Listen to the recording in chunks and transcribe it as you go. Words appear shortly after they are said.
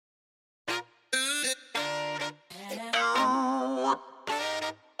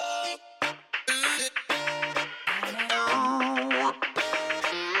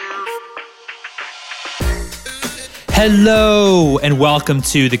Hello, and welcome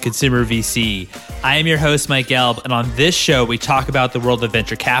to the Consumer VC. I am your host, Mike Gelb, and on this show, we talk about the world of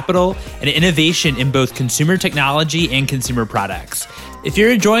venture capital and innovation in both consumer technology and consumer products. If you're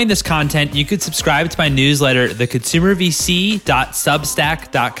enjoying this content, you could subscribe to my newsletter,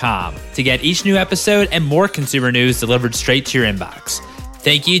 theconsumervc.substack.com, to get each new episode and more consumer news delivered straight to your inbox.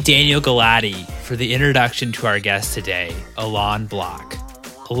 Thank you, Daniel Galati, for the introduction to our guest today, Allon Bloch.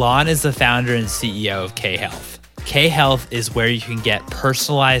 Allon is the founder and CEO of K-Health. K-Health is where you can get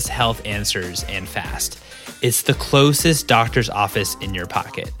personalized health answers and fast. It's the closest doctor's office in your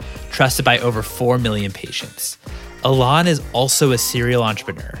pocket, trusted by over 4 million patients. Allon is also a serial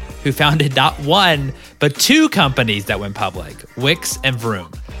entrepreneur who founded not one, but 2 companies that went public, Wix and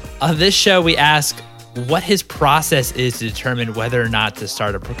Vroom. On this show, we ask what his process is to determine whether or not to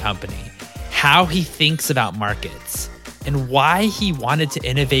start a company, how he thinks about markets, and why he wanted to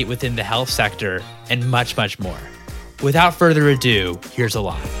innovate within the health sector, and much, much more. Without further ado, here's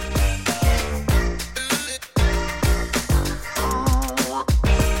Allon.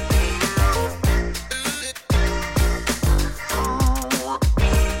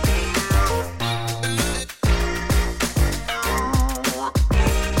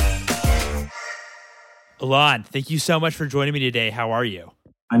 Allon, thank you so much for joining me today. How are you?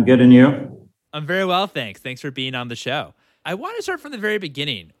 I'm good, and you? I'm very well, thanks. Thanks for being on the show. I want to start from the very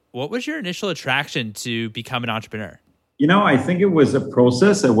beginning. What was your initial attraction to become an entrepreneur? You know, I think it was a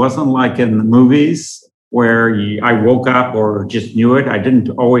process. It wasn't like in the movies where I woke up or just knew it. I didn't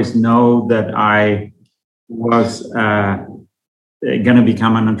always know that I was going to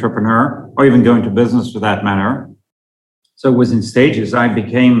become an entrepreneur or even go into business for that matter. So it was in stages. I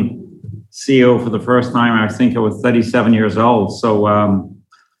became CEO for the first time, I think I was 37 years old. So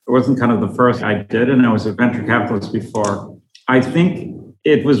it wasn't kind of the first I did, and I was a venture capitalist before. I think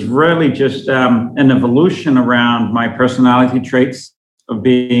it was really just an evolution around my personality traits of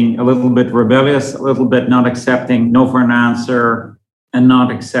being a little bit rebellious, a little bit not accepting no for an answer, and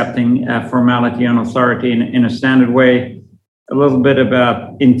not accepting formality and authority in a standard way. A little bit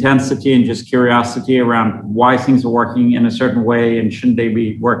about intensity and just curiosity around why things are working in a certain way and shouldn't they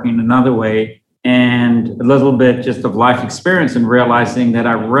be working another way. And a little bit just of life experience and realizing that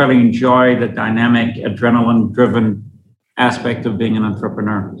I really enjoy the dynamic, adrenaline-driven aspect of being an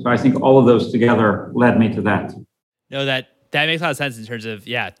entrepreneur. So I think all of those together led me to that. No, that makes a lot of sense in terms of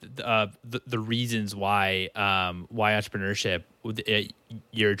the reasons why entrepreneurship,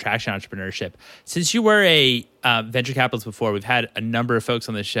 your attraction to entrepreneurship. Since you were a venture capitalist before, we've had a number of folks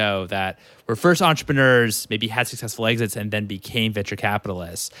on the show that were first entrepreneurs, maybe had successful exits, and then became venture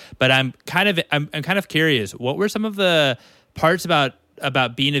capitalists. But I'm kind of curious, what were some of the parts about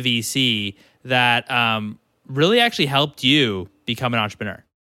being a VC that really actually helped you become an entrepreneur?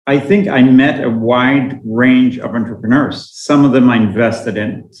 I think I met a wide range of entrepreneurs. Some of them I invested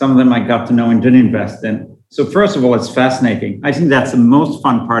in, some of them I got to know and didn't invest in. So first of all, it's fascinating. I think that's the most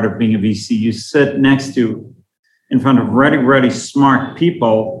fun part of being a VC. You sit in front of really, really smart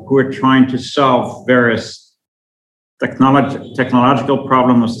people who are trying to solve various technological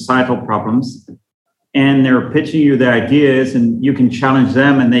problems or societal problems. And they're pitching you their ideas, and you can challenge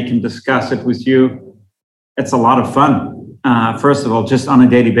them and they can discuss it with you. It's a lot of fun. First of all, just on a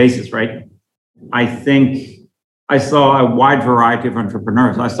daily basis, right? I think I saw a wide variety of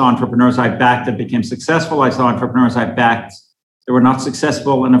entrepreneurs. I saw entrepreneurs I backed that became successful. I saw entrepreneurs I backed that were not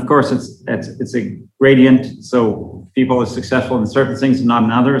successful. And of course, it's a gradient. So people are successful in certain things and not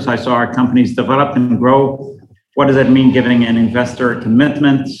in others. I saw our companies develop and grow. What does that mean giving an investor a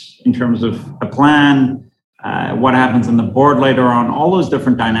commitment in terms of a plan? What happens in the board later on? All those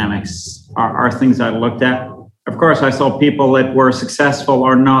different dynamics are things I looked at. Of course, I saw people that were successful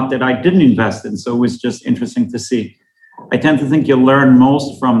or not that I didn't invest in. So it was just interesting to see. I tend to think you learn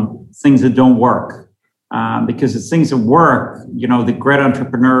most from things that don't work. Because it's things that work, you know, the great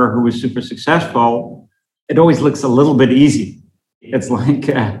entrepreneur who is super successful, it always looks a little bit easy. It's like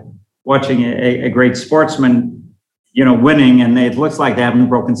watching a great sportsman, you know, winning, and it looks like they haven't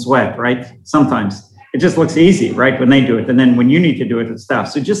broken sweat, right? Sometimes it just looks easy, right, when they do it. And then when you need to do it, it's tough.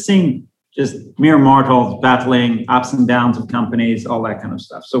 So just seeing just mere mortals battling ups and downs of companies, all that kind of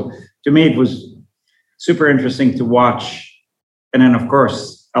stuff. So to me, it was super interesting to watch. And then, of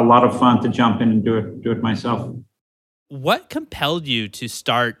course, a lot of fun to jump in and do it myself. What compelled you to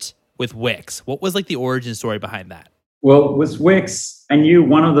start with Wix? What was like the origin story behind that? Well, with Wix, I knew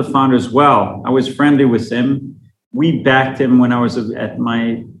one of the founders well. I was friendly with him. We backed him when I was at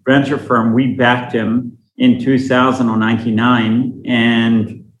my venture firm. We backed him in 2000 or 99,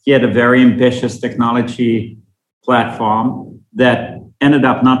 and he had a very ambitious technology platform that ended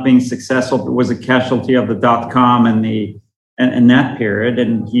up not being successful, but was a casualty of the dot-com and that period.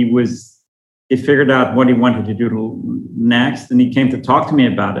 And he figured out what he wanted to do next, and he came to talk to me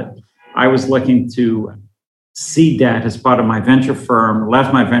about it. I was looking to seed that as part of my venture firm,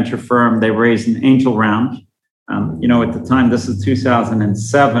 left my venture firm. They raised an angel round. At the time, this is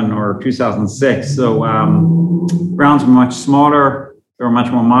 2007 or 2006. So rounds were much smaller. They were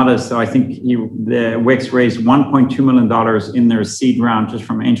much more modest. So I think the Wix raised $1.2 million in their seed round just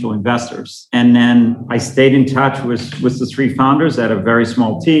from angel investors. And then I stayed in touch with the three founders at a very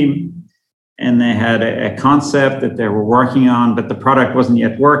small team. And they had a concept that they were working on, but the product wasn't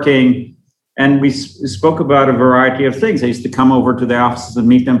yet working. And we spoke about a variety of things. I used to come over to their offices and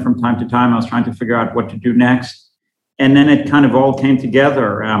meet them from time to time. I was trying to figure out what to do next. And then it kind of all came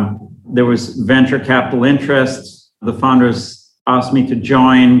together. There was venture capital interest. The founders asked me to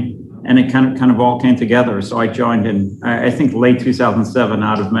join, and it kind of all came together. So I joined in, I think, late 2007,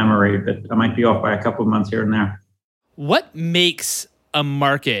 out of memory, but I might be off by a couple of months here and there. What makes a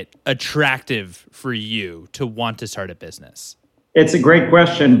market attractive for you to want to start a business? It's a great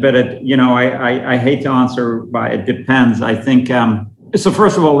question, but I hate to answer by it depends. I think so.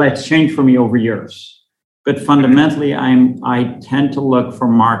 First of all, that's changed for me over years. But fundamentally, I tend to look for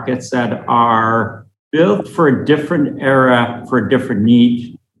markets that are built for a different era, for a different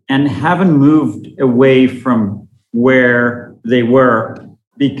need, and haven't moved away from where they were,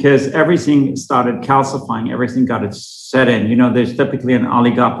 because everything started calcifying, everything got its set in. There's typically an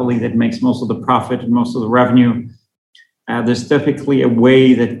oligopoly that makes most of the profit and most of the revenue. There's typically a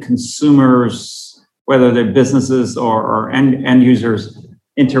way that consumers, whether they're businesses or end users,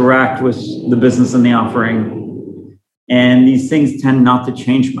 interact with the business and the offering. And these things tend not to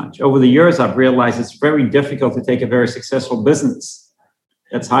change much. Over the years, I've realized it's very difficult to take a very successful business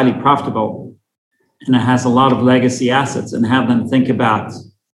that's highly profitable and it has a lot of legacy assets and have them think about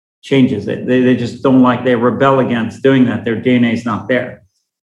changes. They just don't they rebel against doing that. Their DNA is not there.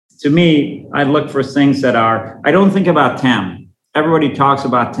 To me, I look for things that I don't think about TAM. Everybody talks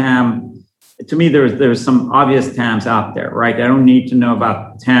about TAM. To me, there's some obvious TAMs out there, right? I don't need to know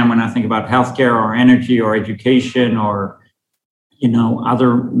about TAM when I think about healthcare or energy or education or,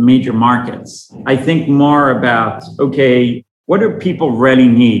 other major markets. I think more about, okay, what do people really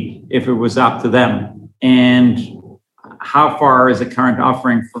need if it was up to them? And how far is the current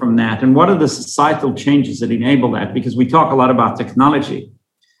offering from that? And what are the societal changes that enable that? Because we talk a lot about technology.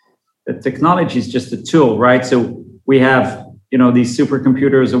 The technology is just a tool, right? So we have, these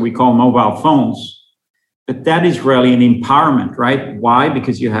supercomputers that we call mobile phones, but that is really an empowerment, right? Why?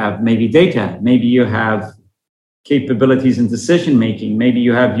 Because you have maybe data, maybe you have capabilities in decision-making, maybe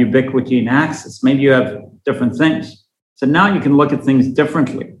you have ubiquity in access, maybe you have different things. So now you can look at things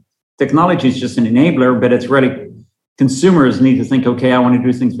differently. Technology is just an enabler, but it's really consumers need to think, okay, I want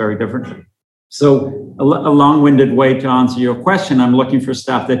to do things very differently. So a long-winded way to answer your question, I'm looking for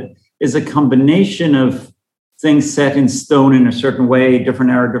stuff that is a combination of things set in stone in a certain way,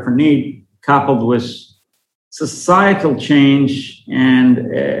 different era, different need, coupled with societal change and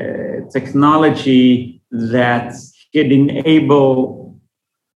technology that can enable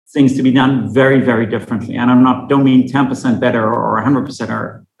things to be done very, very differently. And don't mean 10% better or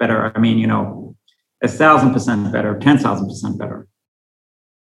 100% better. I mean, 1,000% better, 10,000% better.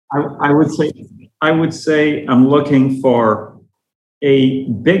 I would say I'm looking for a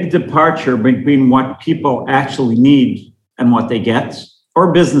big departure between what people actually need and what they get,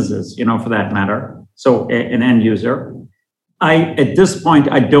 or businesses, for that matter. So an end user. At this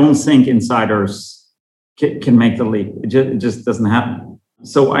point, I don't think insiders can make the leap. It just doesn't happen.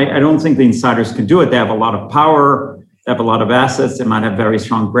 So I don't think the insiders can do it. They have a lot of power. They have a lot of assets. They might have very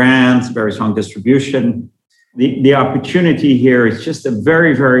strong brands, very strong distribution. The opportunity here is just a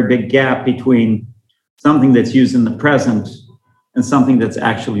very, very big gap between something that's used in the present and something that's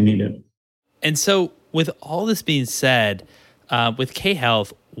actually needed. And so with all this being said, with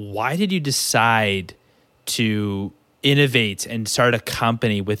K-Health, why did you decide to innovate and start a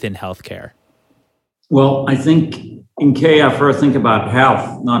company within healthcare? Well, I think in K, I first think about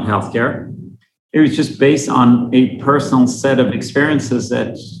health, not healthcare. It was just based on a personal set of experiences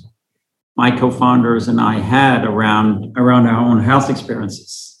that my co-founders and I had around our own health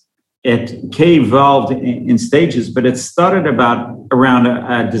experiences. K evolved in stages, but it started around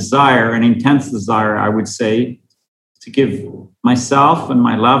a desire, an intense desire, I would say, to give myself and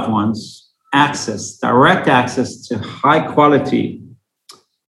my loved ones direct access to high quality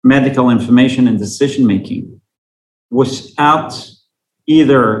medical information and decision-making without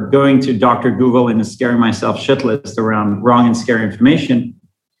either going to Dr. Google and a scaring myself shitless around wrong and scary information,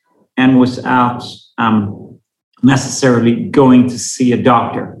 and without necessarily going to see a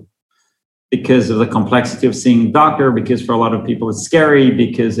doctor because of the complexity of seeing a doctor, because for a lot of people it's scary,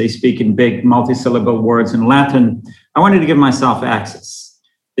 because they speak in big multisyllable words in Latin. I wanted to give myself access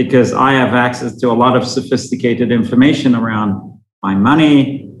because I have access to a lot of sophisticated information around my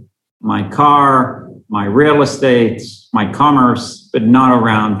money, my car, my real estate, my commerce, but not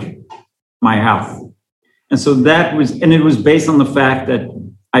around my health. And so it was based on the fact that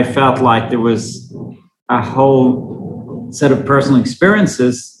I felt like there was a whole set of personal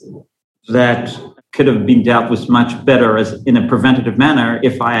experiences that could have been dealt with much better as in a preventative manner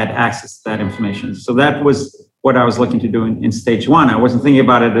if I had access to that information. So that was what I was looking to do in stage one. I wasn't thinking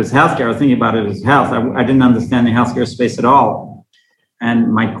about it as healthcare. I was thinking about it as health. I didn't understand the healthcare space at all.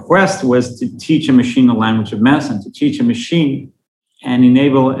 And my quest was to teach a machine the language of medicine, to teach a machine and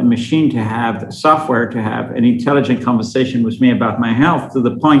enable a machine to have software, to have an intelligent conversation with me about my health to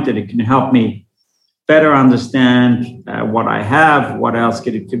the point that it can help me better understand what I have, what else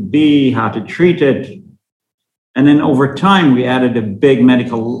it could be, how to treat it. And then over time, we added a big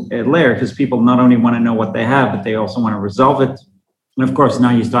medical layer because people not only want to know what they have, but they also want to resolve it. And of course,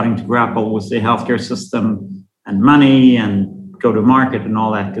 now you're starting to grapple with the healthcare system and money and go to market and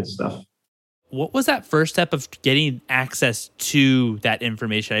all that good stuff. What was that first step of getting access to that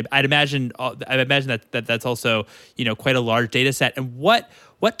information? I'd imagine that that's also, quite a large data set. And what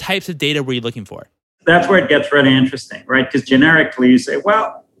types of data were you looking for? That's where it gets really interesting, right? Because generically you say,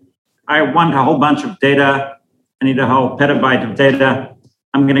 well, I want a whole bunch of data. I need a whole petabyte of data.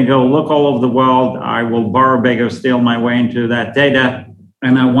 I'm going to go look all over the world. I will borrow, beg, or steal my way into that data.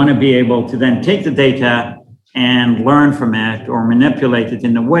 And I want to be able to then take the data and learn from it or manipulate it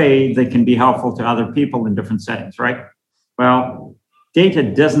in a way that can be helpful to other people in different settings, right? Well, data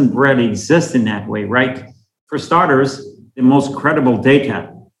doesn't really exist in that way, right? For starters, the most credible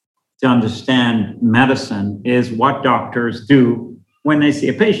data to understand medicine is what doctors do when they see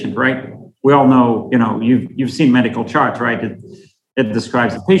a patient, right? We all know, you've seen medical charts, right? It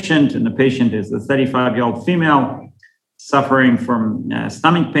describes the patient, and the patient is a 35-year-old female suffering from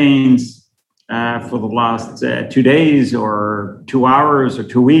stomach pains for the last 2 days or 2 hours or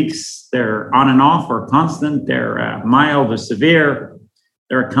 2 weeks. They're on and off or constant. They're mild or severe.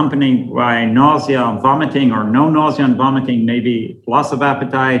 They're accompanied by nausea and vomiting, or no nausea and vomiting, maybe loss of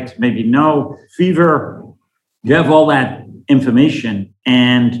appetite, maybe no fever. You have all that information.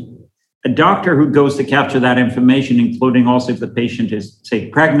 And a doctor who goes to capture that information, including also if the patient is, say,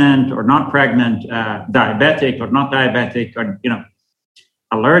 pregnant or not pregnant, diabetic or not diabetic, or,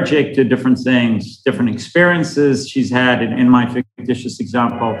 allergic to different things, different experiences she's had in my fictitious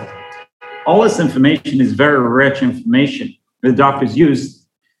example. All this information is very rich information the doctors use.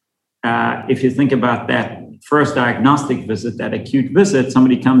 If you think about that first diagnostic visit, that acute visit,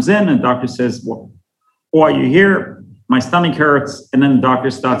 somebody comes in and the doctor says, well, why are you here? My stomach hurts. And then the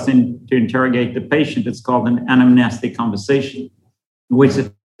doctor starts to interrogate the patient. It's called an anamnestic conversation, in which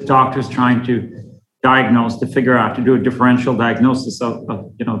the doctor is trying to diagnose, to figure out, to do a differential diagnosis of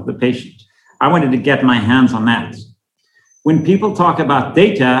the patient. I wanted to get my hands on that. When people talk about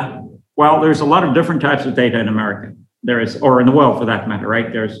data, well, there's a lot of different types of data in America. There is, or in the world for that matter,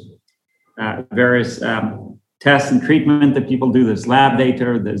 right? There's various tests and treatment that people do. There's lab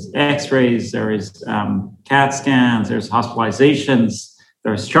data, there's x-rays, there is CAT scans, there's hospitalizations,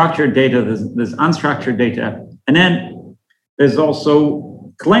 there's structured data, there's unstructured data. And then there's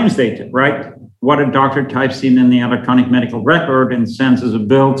also claims data, right? What a doctor types in the electronic medical record and sends as a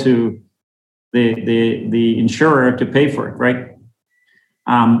bill to the insurer to pay for it, right?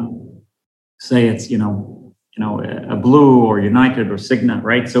 Say it's, a Blue or United or Cigna,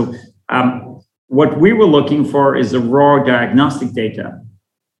 right? So what we were looking for is the raw diagnostic data.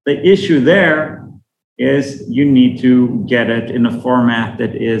 The issue there is you need to get it in a format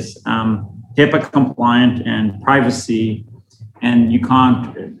that is HIPAA compliant and privacy, and you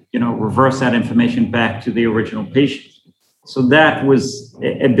can't, reverse that information back to the original patient. So that was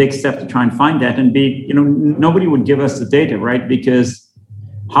a big step to try and find that. And nobody would give us the data, right? Because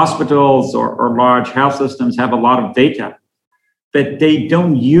hospitals or large health systems have a lot of data, but they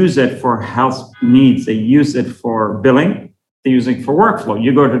don't use it for health needs. They use it for billing. They use it for workflow.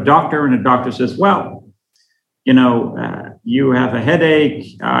 You go to a doctor and the doctor says, well, you have a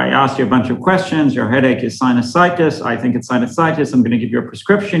headache. I asked you a bunch of questions. Your headache is sinusitis. I think it's sinusitis. I'm going to give you a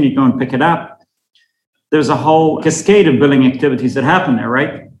prescription. You go and pick it up. There's a whole cascade of billing activities that happen there,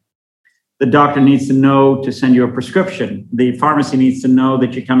 right? The doctor needs to know to send you a prescription. The pharmacy needs to know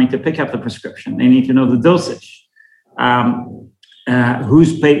that you're coming to pick up the prescription. They need to know the dosage.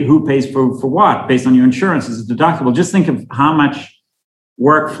 Who pays for what based on your insurance? Is it deductible? Just think of how much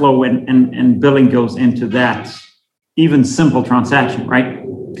workflow and billing goes into that even simple transaction, right?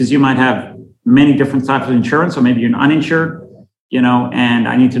 Because you might have many different types of insurance, or maybe you're uninsured, and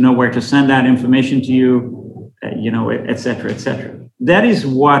I need to know where to send that information to you, et cetera, et cetera. That is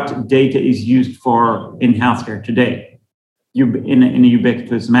what data is used for in healthcare today, in a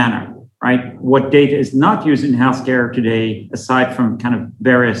ubiquitous manner, right? What data is not used in healthcare today, aside from kind of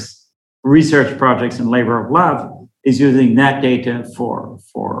various research projects and labor of love, is using that data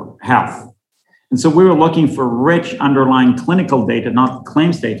for health. And so we were looking for rich underlying clinical data, not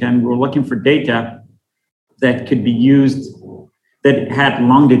claims data, and we were looking for data that could be used that had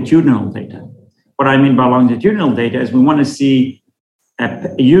longitudinal data. What I mean by longitudinal data is we want to see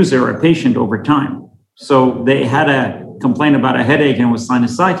a user, a patient over time. So they had a complaint about a headache and it was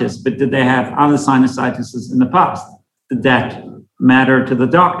sinusitis, but did they have other sinusitis in the past? Did that matter to the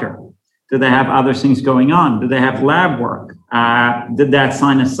doctor? Did they have other things going on? Did they have lab work? Did that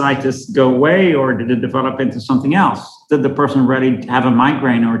sinusitis go away, or did it develop into something else? Did the person really have a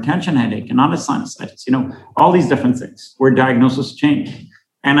migraine or a tension headache and not a sinusitis? All these different things where diagnosis changed.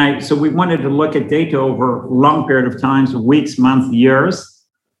 And so we wanted to look at data over a long period of time, so weeks, months, years,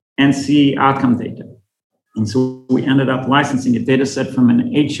 and see outcome data. And so we ended up licensing a data set from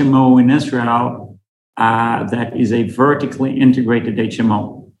an HMO in Israel that is a vertically integrated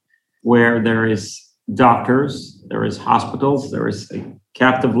HMO, where there is doctors, there is hospitals, there is a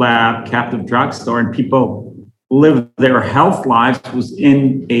captive lab, captive drugstore, and people live their health lives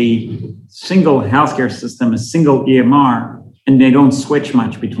within a single healthcare system, a single EMR, and they don't switch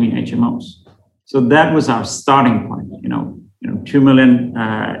much between HMOs. So that was our starting point. 2 million,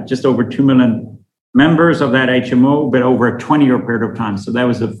 just over 2 million members of that HMO, but over a 20-year period of time. So that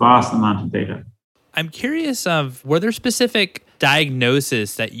was a vast amount of data. I'm curious were there specific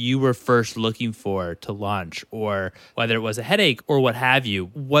diagnoses that you were first looking for to launch, or whether it was a headache or what have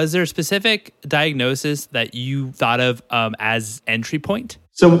you? Was there a specific diagnosis that you thought of as entry point?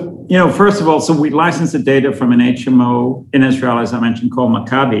 So, first of all, we licensed the data from an HMO in Israel, as I mentioned, called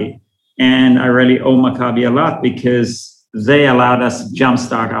Maccabi. And I really owe Maccabi a lot because they allowed us to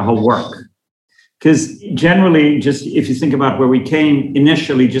jumpstart our whole work. Because generally, just if you think about where we came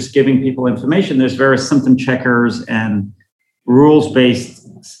initially, just giving people information, there's various symptom checkers and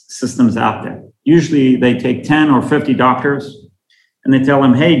rules-based systems out there. Usually they take 10 or 50 doctors and they tell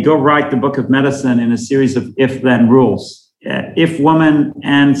them, hey, go write the book of medicine in a series of if-then rules. If woman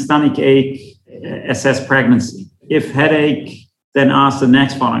and stomach ache, assess pregnancy. If headache, then ask the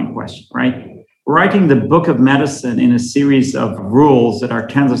next following question, right? Writing the book of medicine in a series of rules that are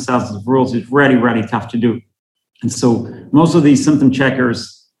tens of thousands of rules is really, really tough to do. And so most of these symptom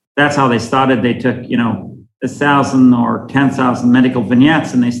checkers, that's how they started. They took, 1,000 or 10,000 medical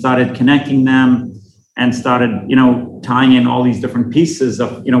vignettes and they started connecting them and started, tying in all these different pieces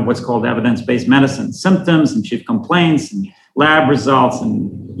of, what's called evidence-based medicine, symptoms and chief complaints and lab results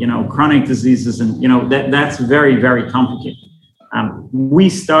and, chronic diseases. And, that's very, very complicated. We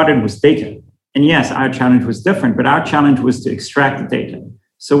started with data. And yes, our challenge was different, but our challenge was to extract the data.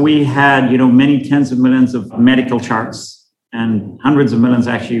 So we had, many tens of millions of medical charts and hundreds of millions,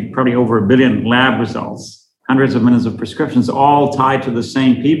 actually probably over 1 billion lab results, hundreds of millions of prescriptions, all tied to the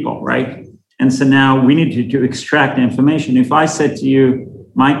same people, right? And so now we need to extract the information. If I said to you,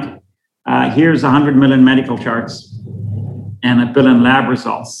 Mike, here's 100 million medical charts and 1 billion lab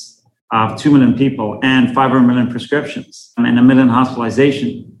results of 2 million people and 500 million prescriptions and 1 million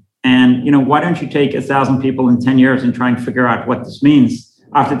hospitalization. And, why don't you take 1,000 people in 10 years and try and figure out what this means?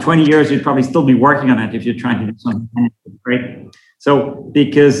 After 20 years, you'd probably still be working on it if you're trying to do something, right? So,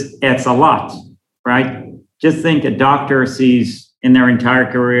 because it's a lot, right? Just think a doctor sees in their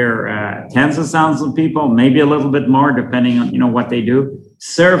entire career tens of thousands of people, maybe a little bit more, depending on, what they do,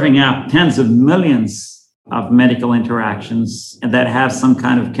 serving up tens of millions of medical interactions and that have some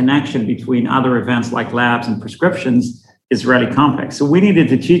kind of connection between other events like labs and prescriptions is really complex. So we needed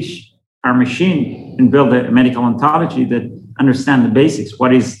to teach our machine and build a medical ontology that understand the basics.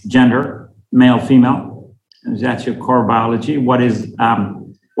 What is gender, male, female? And that's your core biology. What is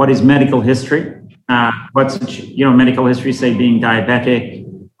medical history? What's medical history, say being diabetic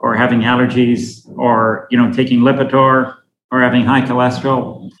or having allergies or taking Lipitor or having high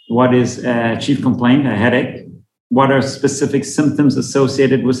cholesterol? What is a chief complaint, a headache? What are specific symptoms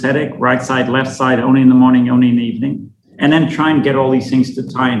associated with headache? Right side, left side, only in the morning, only in the evening. And then try and get all these things to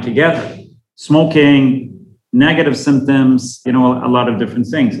tie in together. Smoking, negative symptoms, a lot of different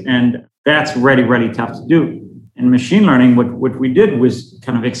things. And that's really, really tough to do. In machine learning, what we did was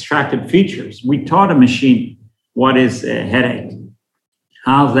kind of extracted features. We taught a machine what is a headache,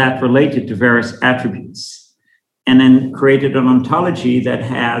 how that related to various attributes, and then created an ontology that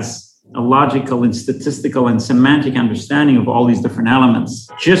has a logical and statistical and semantic understanding of all these different elements,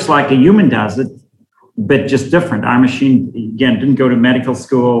 just like a human does it, but just different. Our machine, again, didn't go to medical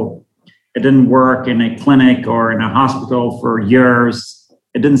school. It didn't work in a clinic or in a hospital for years.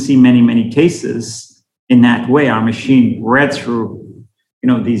 It didn't see many, many cases in that way. Our machine read through,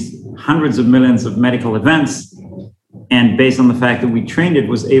 these hundreds of millions of medical events, and based on the fact that we trained it,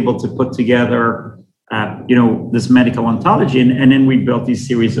 was able to put together, this medical ontology, and then we built these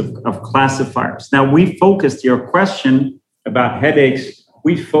series of classifiers. Now, we focused your question about headaches.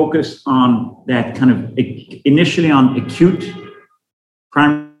 We focused on that kind of initially on acute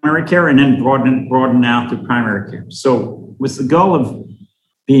primary care, and then broaden out to primary care. So, with the goal of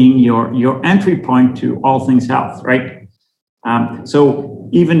being your entry point to all things health, right? So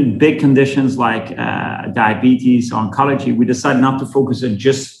even big conditions like diabetes, oncology, we decided not to focus and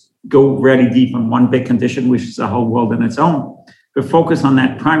just go really deep on one big condition, which is a whole world in its own, but focus on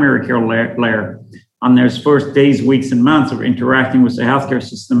that primary care layer, on those first days, weeks, and months of interacting with the healthcare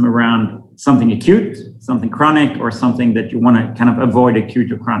system around something acute, something chronic, or something that you want to kind of avoid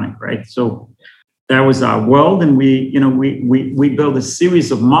acute or chronic, right? So that was our world, and we built a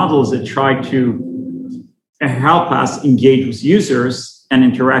series of models that try to help us engage with users and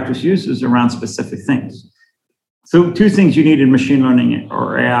interact with users around specific things. So two things you need in machine learning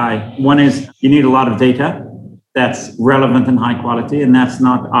or AI. One is you need a lot of data that's relevant and high quality, and that's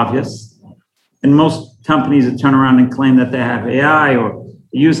not obvious. And most companies that turn around and claim that they have AI or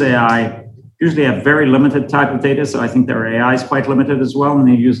use AI usually have very limited type of data. So I think their AI is quite limited as well, and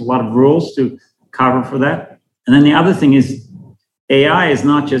they use a lot of rules to cover for that. And then the other thing is AI is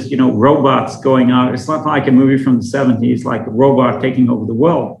not just, robots going out. It's not like a movie from the 70s, like a robot taking over the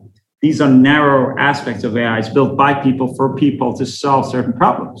world. These are narrow aspects of AI. It's built by people for people to solve certain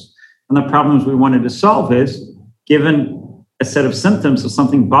problems. And the problems we wanted to solve is, given a set of symptoms of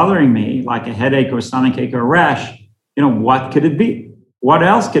something bothering me, like a headache or a stomach ache or a rash, what could it be? What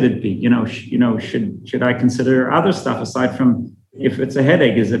else could it be? Should I consider other stuff aside from, if it's a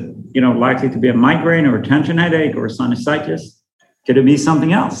headache, is it, likely to be a migraine or a tension headache or a sinusitis? Could it be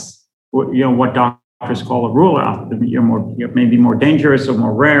something else? What doctors call a rule out. Maybe more dangerous or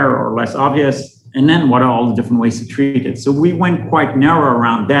more rare or less obvious. And then what are all the different ways to treat it? So we went quite narrow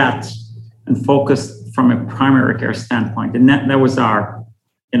around that and focused from a primary care standpoint. And that was our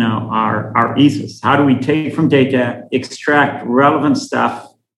ethos. How do we take from data, extract relevant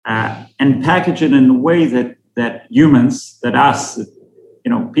stuff, and package it in a way that humans, that us,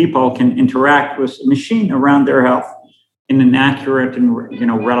 people can interact with a machine around their health in an accurate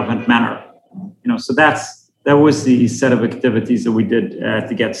and relevant manner. So that was the set of activities that we did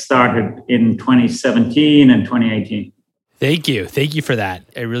to get started in 2017 and 2018. Thank you for that.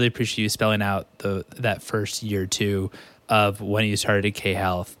 I really appreciate you spelling out that first year or two of when you started at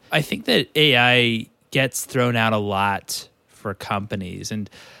K-Health. I think that AI gets thrown out a lot for companies, and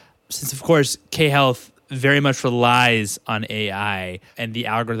since of course K-Health very much relies on AI and the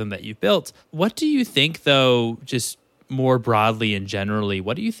algorithm that you've built, what do you think, though, just more broadly and generally,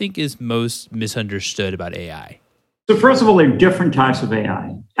 what do you think is most misunderstood about AI? So first of all, there are different types of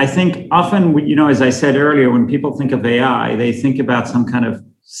AI. I think often, as I said earlier, when people think of AI, they think about some kind of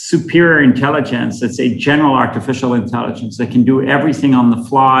superior intelligence. It's a general artificial intelligence that can do everything on the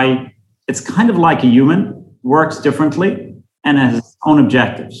fly. It's kind of like a human, works differently, and has its own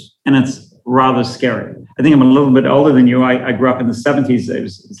objectives. And it's rather scary. I think I'm a little bit older than you. I grew up in the 70s. I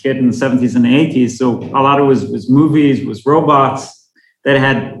was a kid in the 70s and the 80s. So a lot of it was movies, was robots that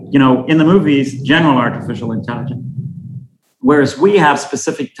had, in the movies, general artificial intelligence. Whereas we have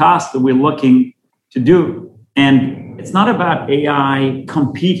specific tasks that we're looking to do. And it's not about AI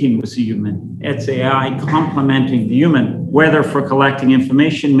competing with the human. It's AI complementing the human, whether for collecting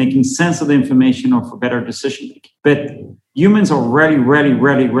information, making sense of the information, or for better decision making. But humans are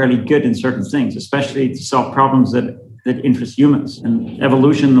really good in certain things, especially to solve problems that interest humans. And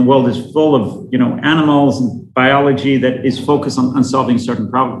evolution in the world is full of, animals and biology that is focused on solving certain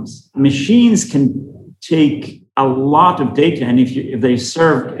problems. Machines can take a lot of data, and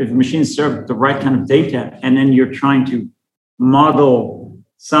if machines serve the right kind of data, and then you're trying to model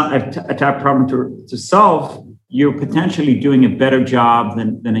a type of problem to solve, you're potentially doing a better job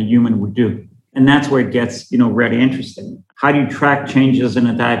than a human would do. And that's where it gets, really interesting. How do you track changes in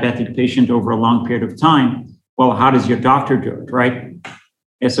a diabetic patient over a long period of time? Well, how does your doctor do it, right?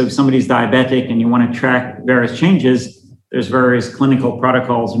 And so if somebody's diabetic and you want to track various changes, there's various clinical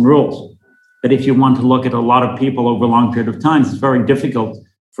protocols and rules. But if you want to look at a lot of people over a long period of time, it's very difficult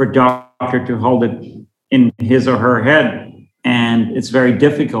for a doctor to hold it in his or her head. And it's very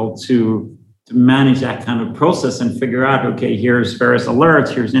difficult to to manage that kind of process and figure out, okay, here's various alerts,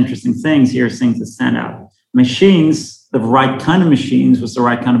 here's interesting things, here's things that stand out. Machines, the right kind of machines with the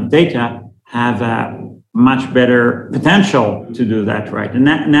right kind of data, have a much better potential to do that right. And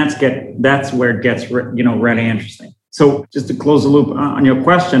that's where it gets really interesting. So just to close the loop on your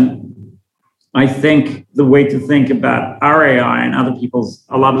question, I think the way to think about our AI and other people's,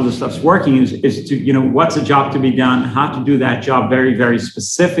 a lot of the stuff's working is to, what's a job to be done, how to do that job very, very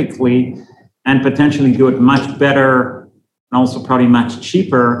specifically, and potentially do it much better and also probably much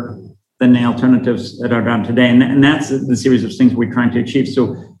cheaper than the alternatives that are done today. And that's the series of things we're trying to achieve.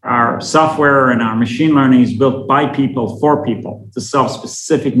 So our software and our machine learning is built by people for people to solve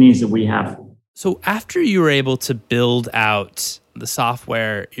specific needs that we have. So after you were able to build out the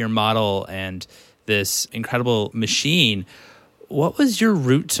software, your model, and this incredible machine, what was your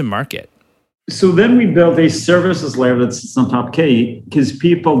route to market? So then we built a services layer that sits on top K, because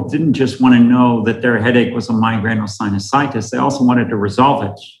people didn't just want to know that their headache was a migraine or sinusitis. They also wanted to resolve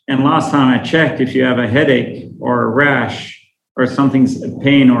it. And last time I checked, if you have a headache or a rash or something's a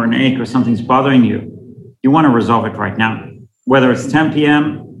pain or an ache or something's bothering you, you want to resolve it right now. Whether it's 10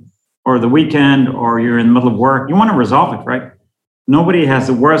 p.m. or the weekend or you're in the middle of work, you want to resolve it, right? Nobody has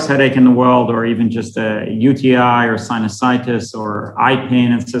the worst headache in the world or even just a UTI or sinusitis or eye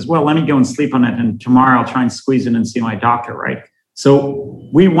pain and says, well, let me go and sleep on it and tomorrow I'll try and squeeze it and see my doctor, right? So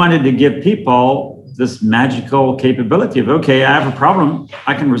we wanted to give people this magical capability of, okay, I have a problem,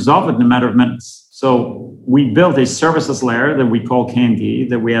 I can resolve it in a matter of minutes. So we built a services layer that we call KMD,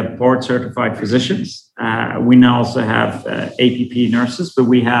 that we have board certified physicians. We now also have APP nurses, but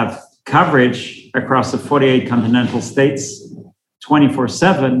we have coverage across the 48 continental states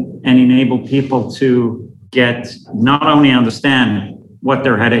 24/7 and enable people to get, not only understand what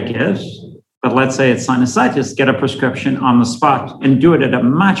their headache is, but let's say it's sinusitis, get a prescription on the spot and do it at a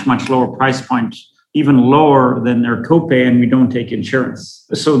much, much lower price point, even lower than their copay, and we don't take insurance.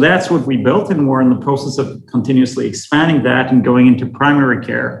 So that's what we built, and we're in the process of continuously expanding that and going into primary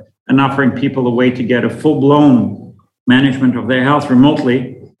care and offering people a way to get a full-blown management of their health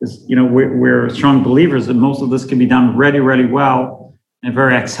remotely. Because, we're strong believers that most of this can be done really, really well in a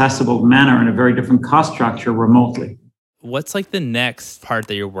very accessible manner in a very different cost structure remotely. What's like the next part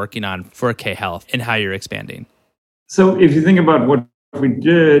that you're working on for K Health and how you're expanding? So if you think about what we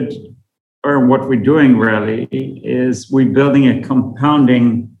did or what we're doing really is we're building a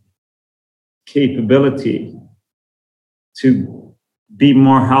compounding capability to be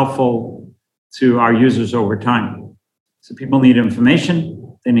more helpful to our users over time. So people need information.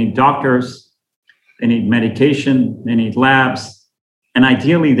 They need doctors, they need medication, they need labs, and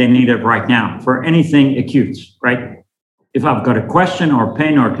ideally they need it right now for anything acute, right? If I've got a question or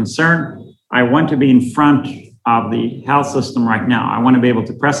pain or concern, I want to be in front of the health system right now. I want to be able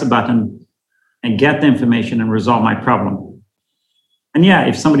to press a button and get the information and resolve my problem. And yeah,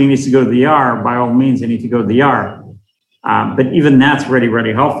 if somebody needs to go to the ER, by all means, they need to go to the ER. But even that's really,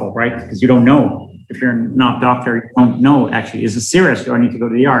 really helpful, right? Because you don't know. If you're not a doctor, you don't know, actually, is it serious? Do I need to go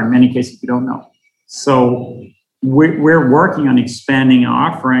to the ER? In many cases, you don't know. So we're working on expanding our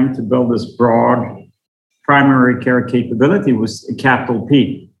offering to build this broad primary care capability with a capital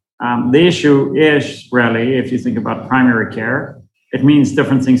P. The issue is really, if you think about primary care, it means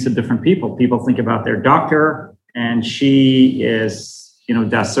different things to different people. People think about their doctor and she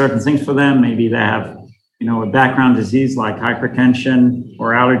does certain things for them. Maybe they have a background disease like hypertension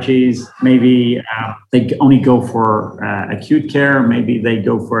or allergies. Maybe they only go for acute care. Maybe they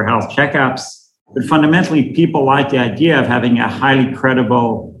go for health checkups. But fundamentally, people like the idea of having a highly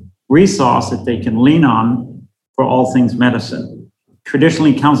credible resource that they can lean on for all things medicine.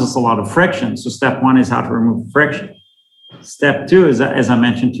 Traditionally comes with a lot of friction. So step one is how to remove friction. Step two is, as I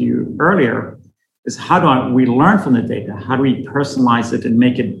mentioned to you earlier, is how do we learn from the data? How do we personalize it and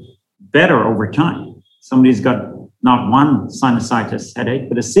make it better over time? Somebody's got not one sinusitis headache,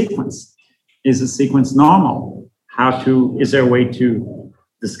 but a sequence. Is the sequence normal? Is there a way to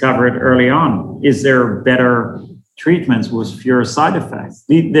discover it early on? Is there better treatments with fewer side effects?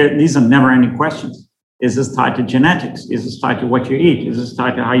 These are never ending questions. Is this tied to genetics? Is this tied to what you eat? Is this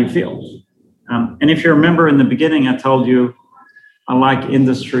tied to how you feel? And if you remember in the beginning, I told you I like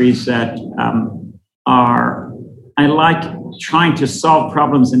industries that I like trying to solve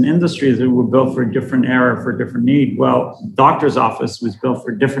problems in industries that were built for a different era, for a different need. Well, doctor's office was built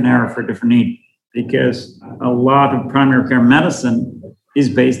for a different era, for a different need, because a lot of primary care medicine is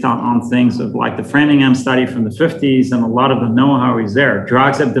based on things of like the Framingham study from the 50s, and a lot of the know-how is there.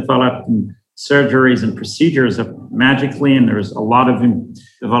 Drugs have developed and surgeries and procedures have magically, and there's a lot of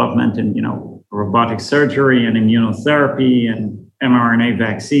development in, robotic surgery and immunotherapy and mRNA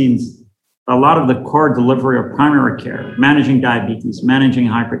vaccines. a lot of the core delivery of primary care, managing diabetes, managing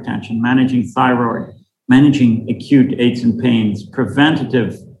hypertension, managing thyroid, managing acute aches and pains,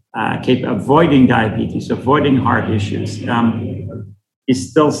 preventative, avoiding diabetes, avoiding heart issues, is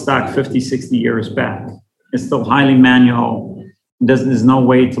still stuck 50, 60 years back. It's still highly manual. There's no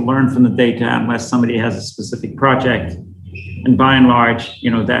way to learn from the data unless somebody has a specific project. And by and large,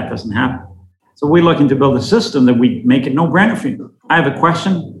 that doesn't happen. So we're looking to build a system that we make it no-brainer for you. I have a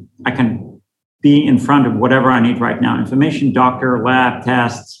question, I can be in front of whatever I need right now. Information, doctor, lab,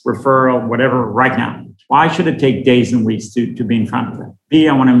 tests, referral, whatever, right now. Why should it take days and weeks to be in front of that? B,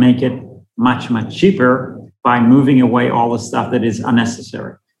 I want to make it much, much cheaper by moving away all the stuff that is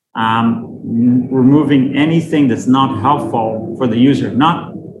unnecessary. Removing anything that's not helpful for the user,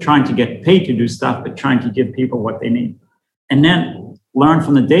 not trying to get paid to do stuff, but trying to give people what they need. And then learn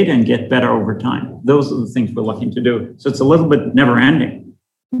from the data and get better over time. Those are the things we're looking to do. So it's a little bit never ending.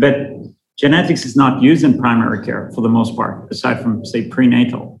 But genetics is not used in primary care for the most part, aside from, say,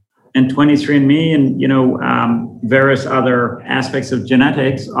 prenatal. And 23andMe and various other aspects of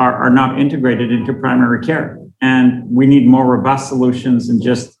genetics are not integrated into primary care. And we need more robust solutions than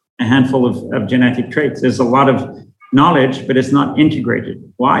just a handful of genetic traits. There's a lot of knowledge, but it's not integrated.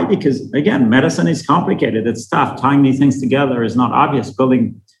 Why? Because, again, medicine is complicated. It's tough. Tying these things together is not obvious.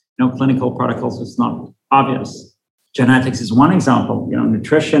 Building clinical protocols is not obvious. Genetics is one example.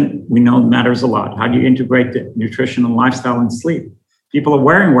 Nutrition, we know matters a lot. How do you integrate the nutrition and lifestyle and sleep? People are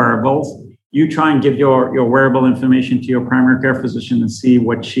wearing wearables. You try and give your wearable information to your primary care physician and see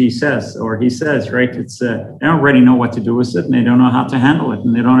what she says or he says, right? It's they don't really know what to do with it, and they don't know how to handle it,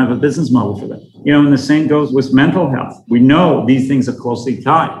 and they don't have a business model for that. And the same goes with mental health. We know these things are closely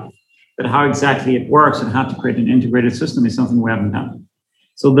tied, but how exactly it works and how to create an integrated system is something we haven't done.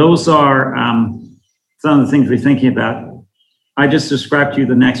 So those are some of the things we're thinking about. I just described to you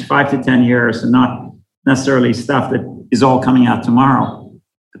the next 5 to 10 years, and not necessarily stuff that is all coming out tomorrow.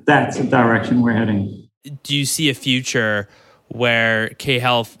 But that's the direction we're heading. Do you see a future where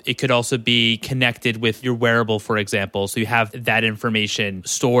K-Health, it could also be connected with your wearable, for example, so you have that information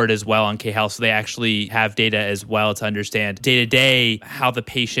stored as well on K-Health, so they actually have data as well to understand day-to-day how the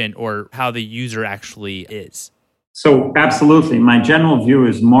patient or how the user actually is? So absolutely. My general view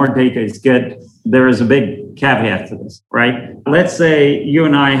is more data is good. There is a big caveat to this, right? Let's say you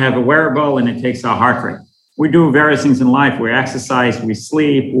and I have a wearable and it takes our heart rate. We do various things in life. We exercise, we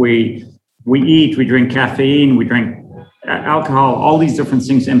sleep, we eat, we drink caffeine, we drink alcohol. All these different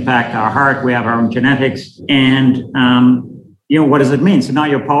things impact our heart. We have our own genetics. And, what does it mean? So now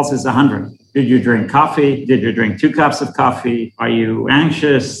your pulse is 100. Did you drink coffee? Did you drink 2 cups of coffee? Are you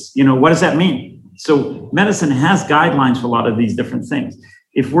anxious? What does that mean? So medicine has guidelines for a lot of these different things.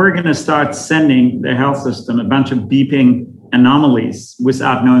 If we're going to start sending the health system a bunch of beeping anomalies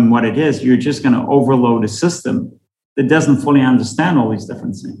without knowing what it is, you're just going to overload a system that doesn't fully understand all these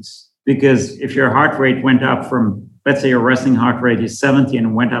different things. Because if your heart rate went up from, let's say your resting heart rate is 70 and it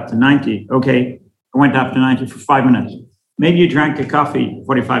went up to 90, okay, it went up to 90 for 5 minutes. Maybe you drank a coffee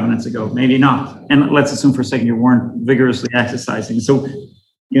 45 minutes ago, maybe not. And let's assume for a second you weren't vigorously exercising. So,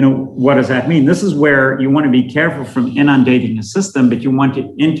 what does that mean? This is where you want to be careful from inundating a system, but you want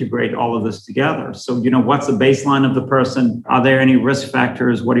to integrate all of this together. So, what's the baseline of the person? Are there any risk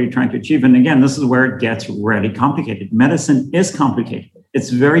factors? What are you trying to achieve? And again, this is where it gets really complicated. Medicine is complicated. It's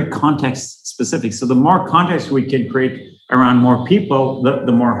very context specific. So the more context we can create around more people,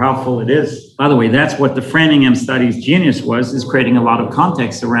 the more helpful it is. By the way, that's what the Framingham study's genius is creating a lot of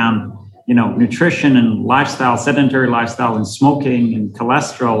context around nutrition and lifestyle, sedentary lifestyle, and smoking and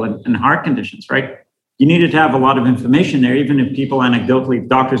cholesterol and heart conditions, right? You needed to have a lot of information there, even if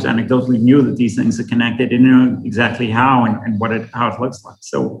doctors anecdotally knew that these things are connected, didn't know exactly how and how it looks like.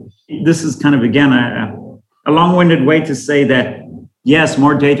 So this is kind of, again, a long-winded way to say that, yes,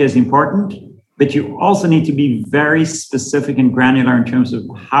 more data is important, but you also need to be very specific and granular in terms of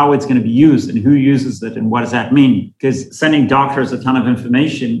how it's going to be used and who uses it and what does that mean? Because sending doctors a ton of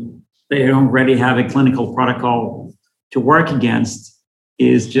information they don't already have a clinical protocol to work against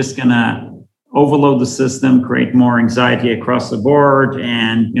is just going to overload the system, create more anxiety across the board,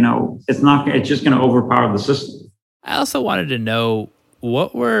 and it's just going to overpower the system. I also wanted to know,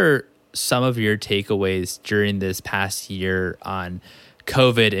 what were some of your takeaways during this past year on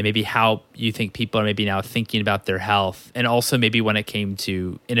COVID and maybe how you think people are maybe now thinking about their health, and also maybe when it came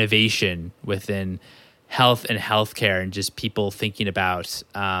to innovation within health and healthcare and just people thinking about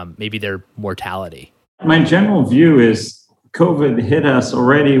maybe their mortality? My general view is COVID hit us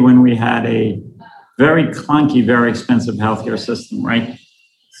already when we had a very clunky, very expensive healthcare system, right?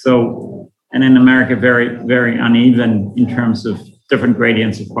 So, and in America, very, very uneven in terms of different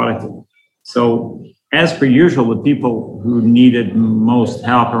gradients of quality. So as per usual, the people who needed most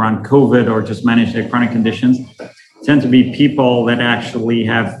help around COVID or just manage their chronic conditions tend to be people that actually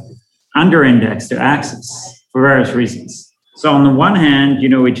have under-indexed to access for various reasons. So on the one hand,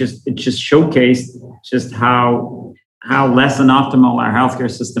 it just showcased just how less than optimal our healthcare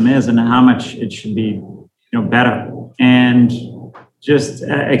system is and how much it should be, better, and just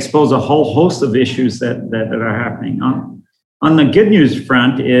expose a whole host of issues that are happening. On the good news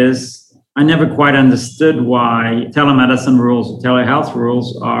front is I never quite understood why telemedicine rules, telehealth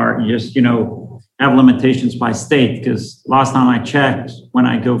rules are just, have limitations by state, because last time I checked, when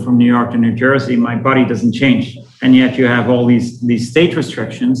I go from New York to New Jersey, my body doesn't change. And yet you have all these state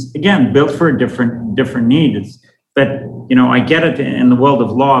restrictions, again, built for a different needs. But, I get it in the world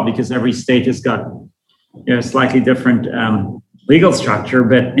of law because every state has got a slightly different legal structure.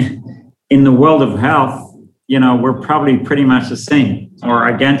 But in the world of health, we're probably pretty much the same or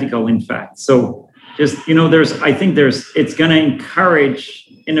identical, in fact. So just, it's going to encourage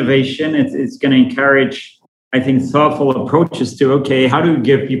innovation. It's going to encourage, I think, thoughtful approaches to, okay, how do we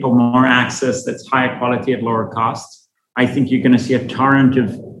give people more access that's higher quality at lower cost? I think you're going to see a torrent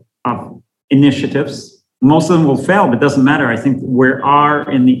of initiatives. Most of them will fail, but it doesn't matter. I think we are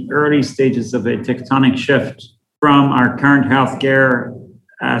in the early stages of a tectonic shift from our current healthcare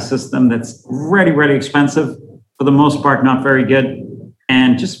system that's really, really expensive, for the most part, not very good,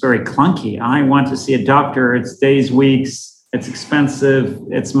 and just very clunky. I want to see a doctor. It's days, weeks. It's expensive.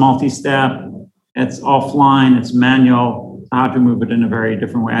 It's multi-step. It's offline. It's manual. How to move it in a very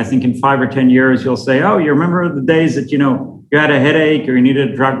different way. I think in 5 or 10 years, you'll say, oh, you remember the days that, you had a headache or you needed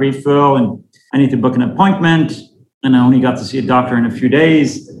a drug refill and I need to book an appointment, and I only got to see a doctor in a few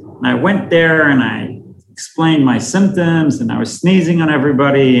days. And I went there and I explained my symptoms and I was sneezing on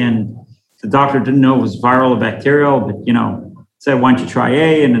everybody, and the doctor didn't know it was viral or bacterial, but, said, why don't you try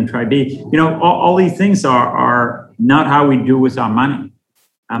A and then try B? All these things are not how we do with our money.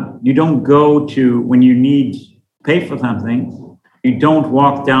 You don't go to, when you need to pay for something, you don't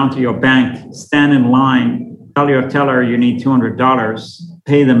walk down to your bank, stand in line, tell your teller you need $200,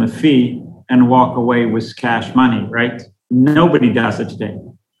 pay them a fee, and walk away with cash money, right? Nobody does it today.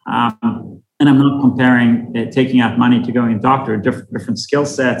 And I'm not comparing taking out money to going to a doctor, different skill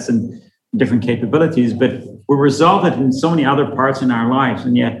sets and different capabilities, but we resolve it in so many other parts in our lives,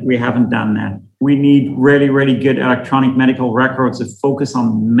 and yet we haven't done that. We need really, really good electronic medical records that focus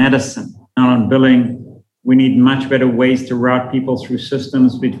on medicine, not on billing. We need much better ways to route people through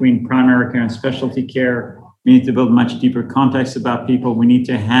systems between primary care and specialty care. We need to build much deeper context about people. We need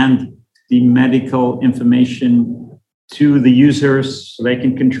to hand the medical information to the users so they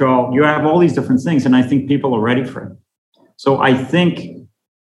can control. You have all these different things, and I think people are ready for it. So I think,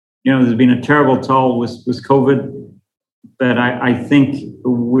 there's been a terrible toll with COVID, but I think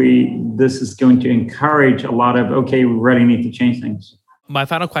this is going to encourage a lot of, okay, we really need to change things. My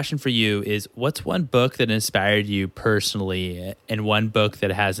final question for you is, what's one book that inspired you personally and one book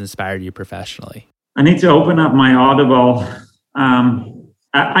that has inspired you professionally? I need to open up my Audible.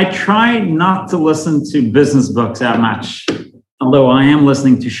 I try not to listen to business books that much, although I am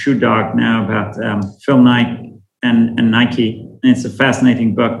listening to Shoe Dog now about Phil Knight and Nike. And it's a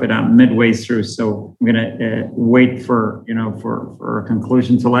fascinating book, but I'm midway through, so I'm going to wait for a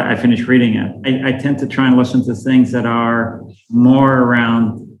conclusion till I finish reading it. I tend to try and listen to things that are more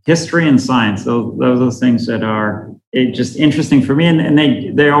around history and science. So those are things that are just interesting for me,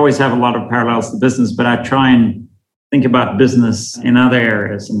 and they always have a lot of parallels to business. But I try and think about business in other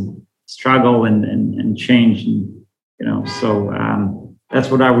areas and struggle and change, and so. That's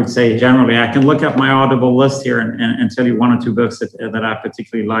what I would say generally. I can look up my Audible list here and tell you one or two books that I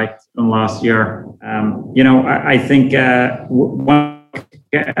particularly liked from last year. I think one,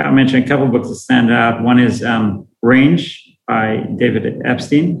 I mentioned a couple of books that stand out. One is Range by David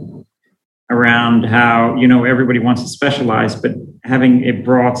Epstein, around how, everybody wants to specialize, but having a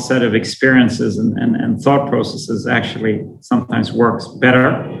broad set of experiences and thought processes actually sometimes works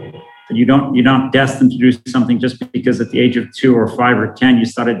better. You're not destined to do something just because at the age of 2 or 5 or 10 you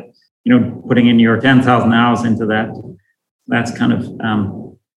started, putting in your 10,000 hours into that. That's kind of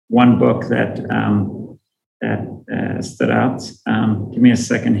one book that stood out. Give me a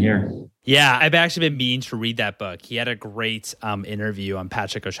second here. Yeah, I've actually been meaning to read that book. He had a great interview on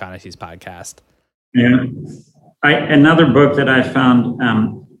Patrick O'Shaughnessy's podcast. Yeah, another book that I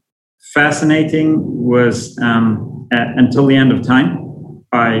found fascinating was Until the End of Time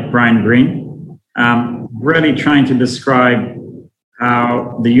by Brian Greene, really trying to describe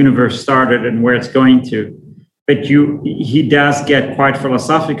how the universe started and where it's going to. But he does get quite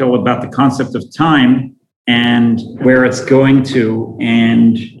philosophical about the concept of time and where it's going to.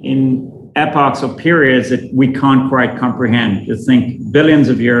 And in epochs or periods that we can't quite comprehend. You think billions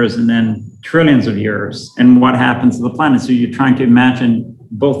of years and then trillions of years and what happens to the planet. So you're trying to imagine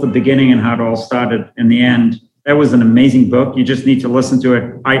both the beginning and how it all started in the end. That was an amazing book. You just need to listen to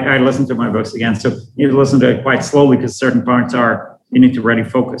it. I listen to my books again, so you need to listen to it quite slowly because certain parts you need to really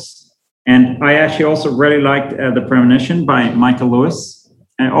focus. And I actually also really liked The Premonition by Michael Lewis.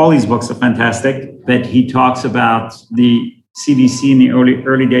 And all these books are fantastic, but he talks about the CDC in the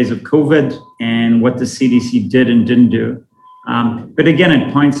early days of COVID and what the CDC did and didn't do. But again,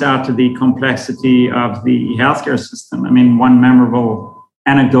 it points out to the complexity of the healthcare system. I mean, one memorable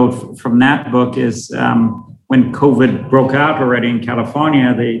anecdote from that book is when COVID broke out already in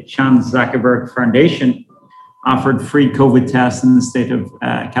California, the Chan Zuckerberg Foundation offered free COVID tests in the state of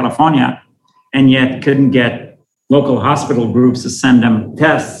California, and yet couldn't get local hospital groups to send them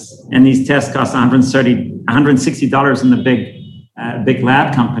tests. And these tests cost $160 in the big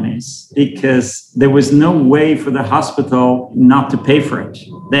lab companies because there was no way for the hospital not to pay for it.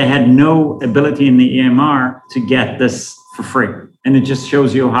 They had no ability in the EMR to get this for free. And it just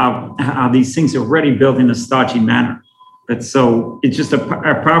shows you how these things are already built in a stodgy manner. But so it's just a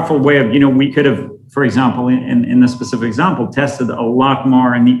powerful way of, we could have, for example, in the specific example, tested a lot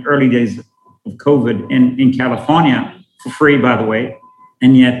more in the early days of COVID in California for free, by the way.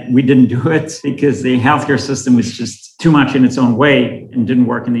 And yet we didn't do it because the healthcare system was just too much in its own way and didn't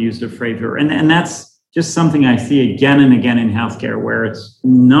work in the user favor. And that's just something I see again and again in healthcare, where it's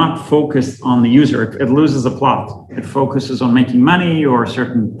not focused on the user. It loses a plot. It focuses on making money or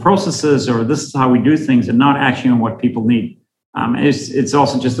certain processes, or this is how we do things, and not actually on what people need. It's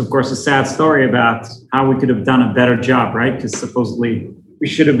also just, of course, a sad story about how we could have done a better job, right? Because supposedly we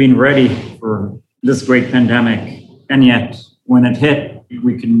should have been ready for this great pandemic. And yet when it hit,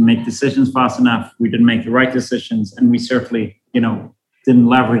 we couldn't make decisions fast enough. We didn't make the right decisions. And we certainly, didn't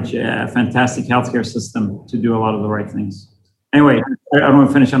leverage a fantastic healthcare system to do a lot of the right things. Anyway, I don't want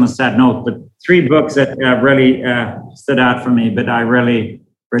to finish on a sad note, but 3 books that really stood out for me, but I really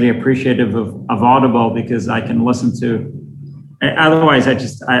appreciative of Audible because I can listen to, otherwise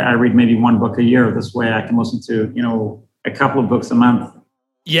I read maybe 1 book a year. This way I can listen to, a couple of books a month.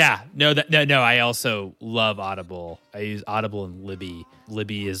 Yeah, no. I also love Audible. I use Audible and Libby.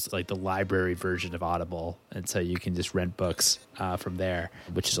 Libby is like the library version of Audible, and so you can just rent books from there,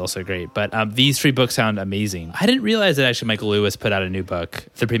 which is also great. But these 3 books sound amazing. I didn't realize that actually Michael Lewis put out a new book,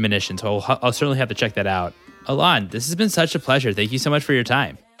 The Premonition, so I'll certainly have to check that out. Allon, this has been such a pleasure. Thank you so much for your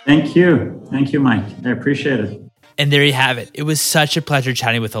time. Thank you, Mike. I appreciate it. And there you have it. It was such a pleasure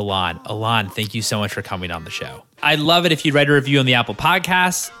chatting with Allon. Allon, thank you so much for coming on the show. I'd love it if you'd write a review on the Apple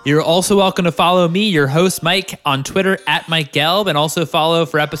Podcasts. You're also welcome to follow me, your host, Mike, on Twitter @MikeGelb, and also follow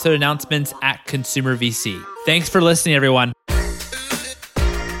for episode announcements @ConsumerVC. Thanks for listening, everyone.